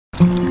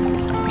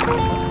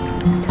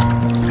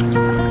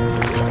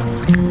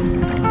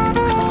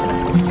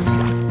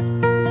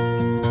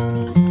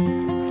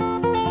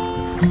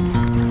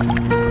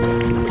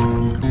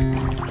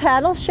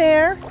Paddle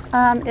Share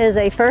is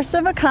a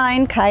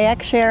first-of-a-kind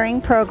kayak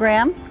sharing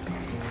program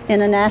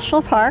in a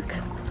national park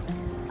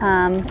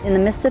in the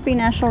Mississippi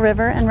National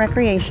River and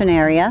Recreation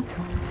Area.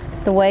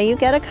 The way you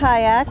get a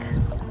kayak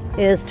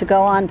is to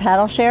go on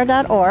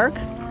paddleshare.org.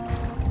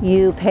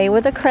 You pay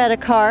with a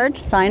credit card,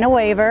 sign a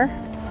waiver,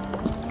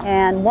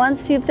 and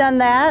once you've done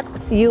that,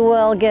 you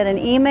will get an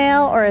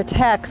email or a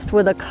text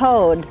with a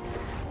code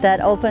that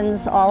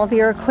opens all of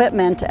your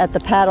equipment at the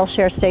Paddle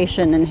Share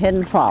station in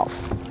Hidden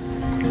Falls.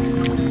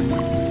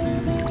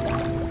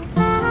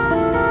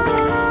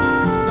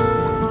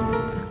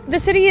 The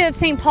City of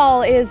St.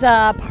 Paul is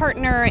a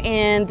partner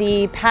in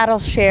the Paddle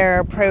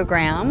Share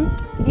program.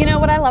 You know,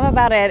 what I love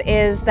about it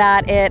is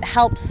that it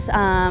helps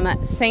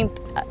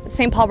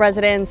St. Paul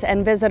residents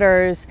and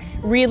visitors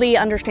really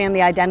understand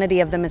the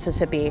identity of the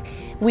Mississippi.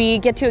 We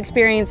get to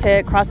experience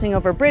it crossing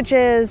over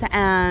bridges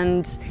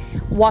and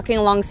walking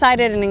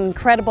alongside it in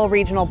incredible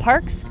regional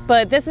parks,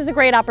 but this is a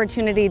great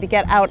opportunity to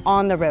get out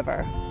on the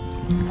river.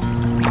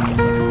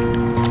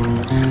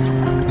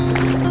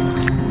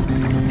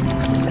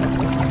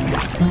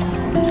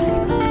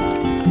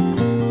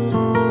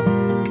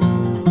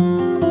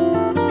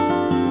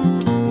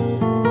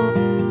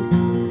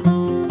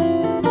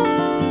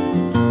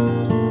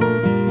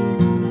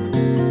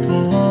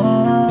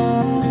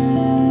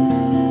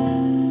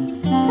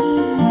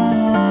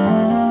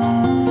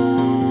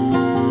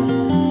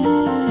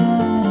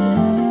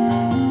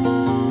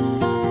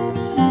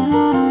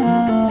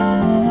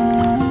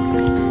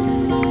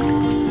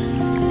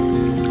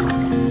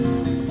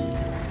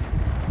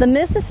 The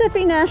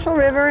Mississippi National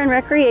River and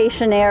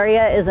Recreation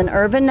Area is an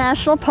urban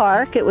national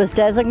park. It was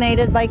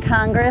designated by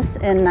Congress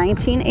in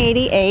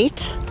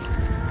 1988.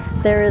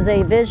 There is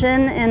a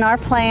vision in our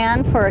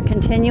plan for a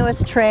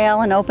continuous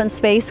trail and open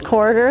space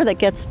corridor that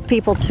gets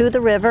people to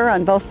the river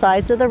on both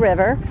sides of the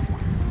river.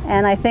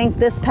 And I think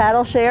this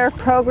Paddle Share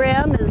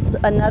program is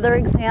another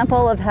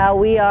example of how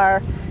we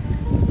are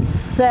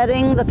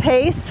setting the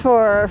pace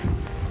for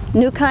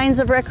new kinds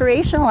of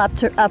recreational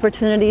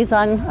opportunities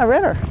on a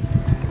river.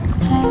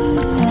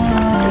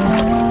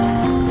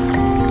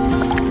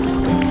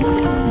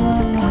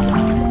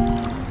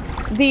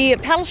 The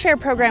Paddle Share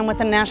program with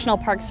the National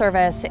Park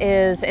Service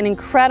is an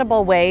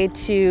incredible way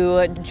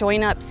to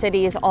join up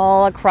cities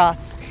all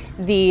across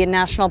the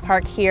national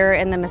park here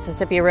in the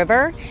Mississippi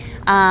River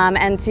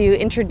and to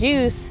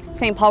introduce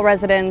St. Paul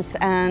residents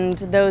and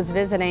those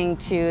visiting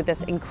to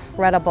this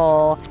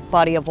incredible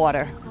body of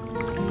water.